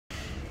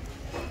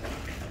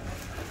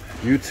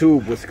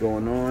YouTube, what's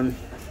going on?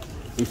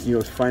 Eastern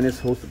York's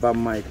finest, hosted by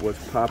Mike.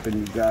 What's poppin',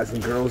 you guys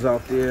and girls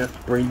out there?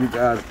 Bring you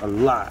guys a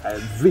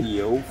live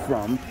video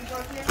from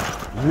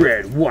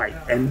red, white,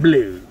 and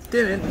blue.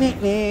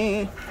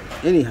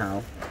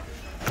 Anyhow,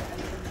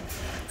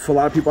 for a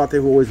lot of people out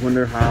there who always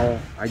wonder how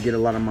I get a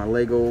lot of my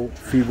Lego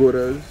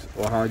figuras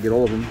or how I get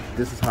all of them,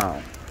 this is how.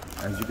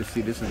 As you can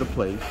see, this is the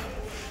place.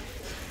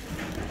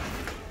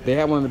 They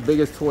have one of the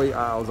biggest toy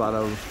aisles out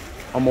of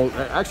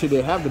actually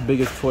they have the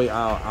biggest toy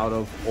aisle out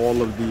of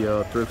all of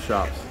the thrift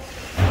shops.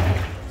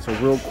 So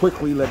real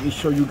quickly, let me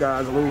show you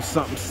guys a little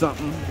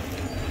something.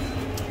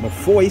 But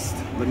first,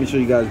 let me show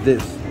you guys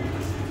this.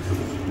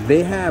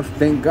 They have,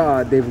 thank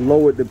God, they've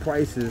lowered the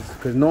prices,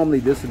 because normally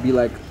this would be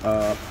like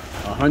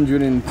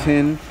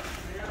 $110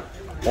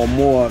 or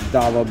more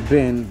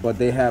bin, but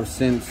they have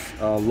since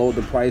lowered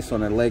the price on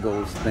their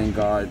Legos, thank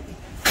God.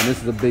 And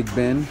this is a big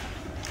bin,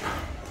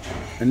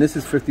 and this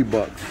is 50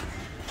 bucks.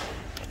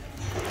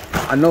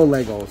 I know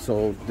Lego,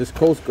 so this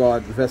Coast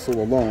Guard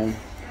vessel alone,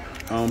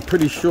 I'm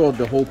pretty sure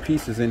the whole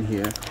piece is in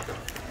here.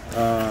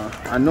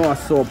 I know I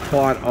saw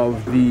part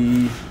of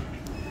the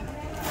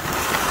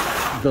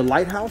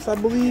lighthouse, I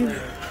believe.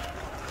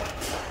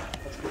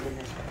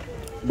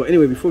 But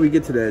anyway, before we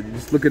get to that,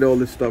 just look at all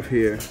this stuff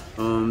here.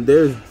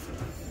 There's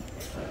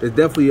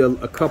definitely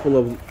a couple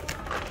of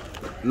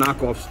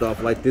knockoff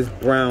stuff, like this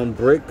brown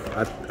brick.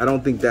 I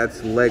don't think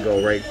that's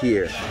Lego right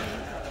here.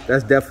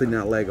 That's definitely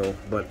not Lego,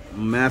 but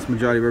mass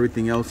majority of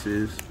everything else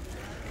is.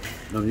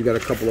 You got a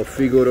couple of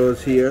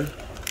figuras here.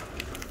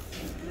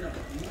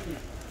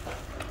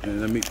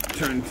 And let me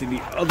turn to the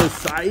other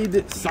side.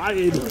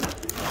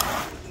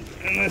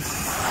 And let's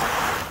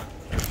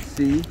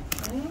see.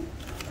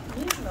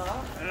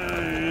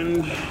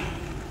 And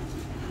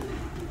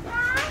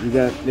you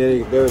got,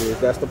 there it is.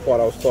 That's the part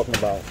I was talking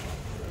about.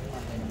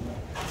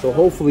 So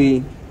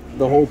hopefully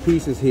the whole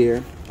piece is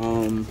here.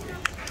 And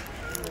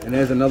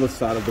there's another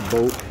side of the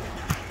boat.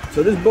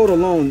 So this boat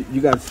alone,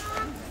 you got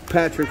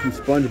Patrick from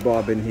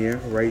SpongeBob in here,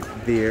 right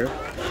there.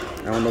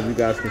 I don't know if you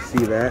guys can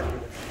see that.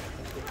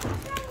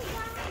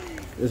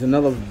 There's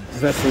another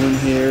vessel in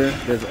here.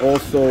 There's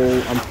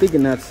also, I'm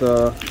thinking that's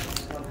an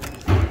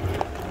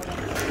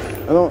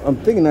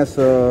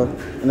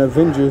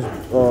Avengers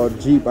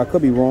Jeep. I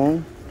could be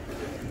wrong,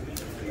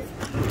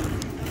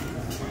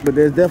 but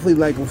there's definitely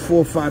like 4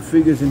 or 5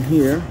 figures in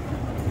here,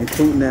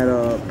 including that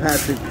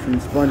Patrick from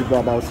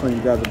SpongeBob I was telling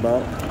you guys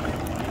about.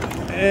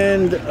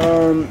 And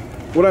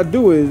what I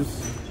do is,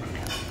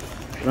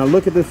 when I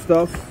look at this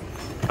stuff,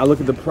 I look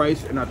at the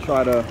price and I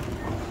try to,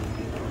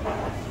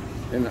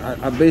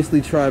 I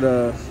basically try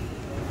to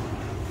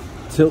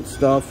tilt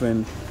stuff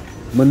and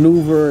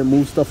maneuver and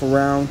move stuff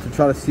around to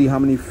try to see how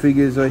many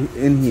figures are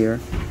in here.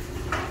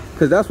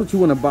 Because that's what you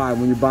want to buy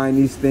when you're buying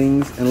these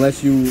things.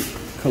 Unless you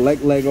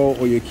collect Lego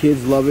or your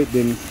kids love it,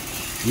 then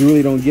you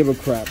really don't give a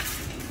crap.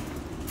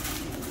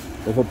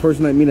 But for a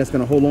person like me that's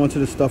going to hold on to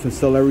the stuff and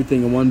sell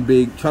everything in one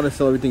big, try to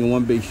sell everything in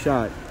one big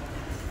shot,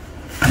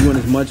 you want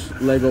as much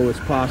Lego as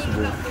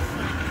possible.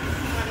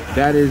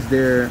 That is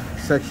their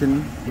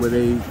section where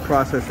they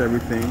process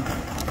everything.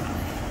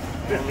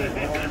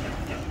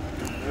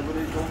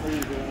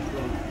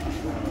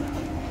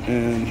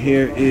 And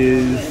here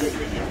is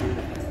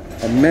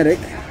a medic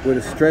with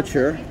a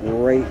stretcher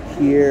right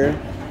here.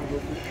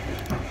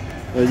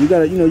 You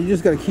gotta, you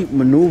just gotta keep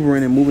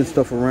maneuvering and moving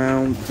stuff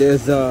around.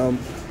 There's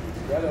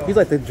he's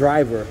like the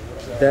driver.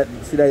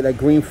 See that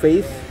green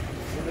face?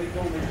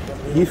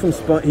 He's from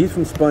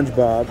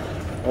SpongeBob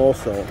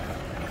also.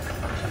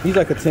 He's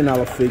like a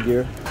 $10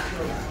 figure.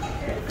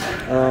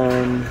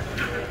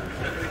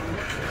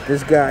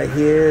 This guy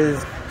here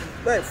is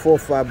like 4 or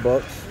 5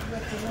 bucks.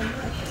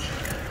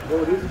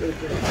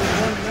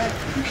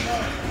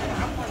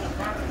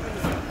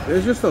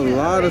 There's just a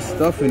lot of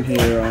stuff in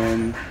here.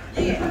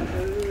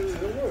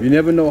 You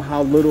never know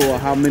how little or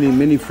how many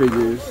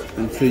minifigures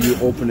until you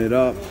open it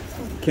up.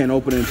 Can't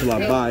open it until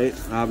I buy it,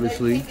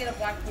 obviously.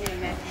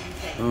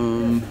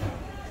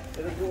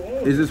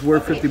 Is this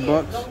worth 50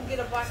 bucks?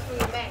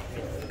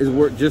 It's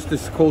worth, just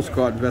this Coast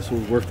Guard vessel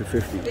is worth the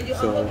 50.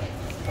 So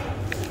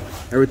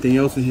everything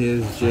else in here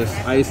is just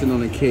icing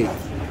on the cake.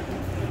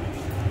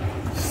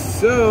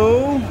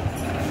 So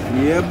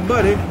yeah,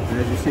 buddy. And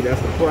as you see, that's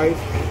the price.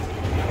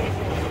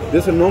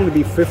 This would normally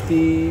be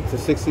 $50 to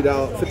 $60,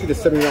 $50 to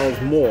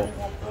 $70 more.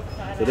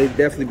 So they've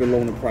definitely been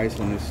lowering the price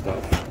on this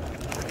stuff.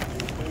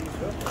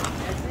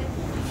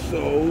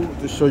 So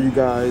to show you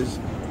guys,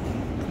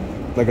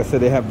 like I said,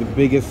 they have the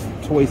biggest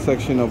toy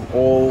section of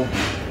all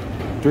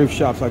thrift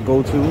shops I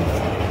go to.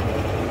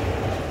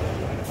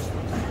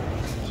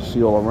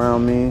 See all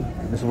around me.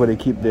 This is where they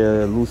keep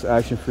their loose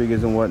action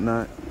figures and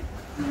whatnot.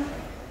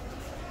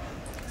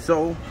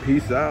 So,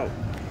 peace out.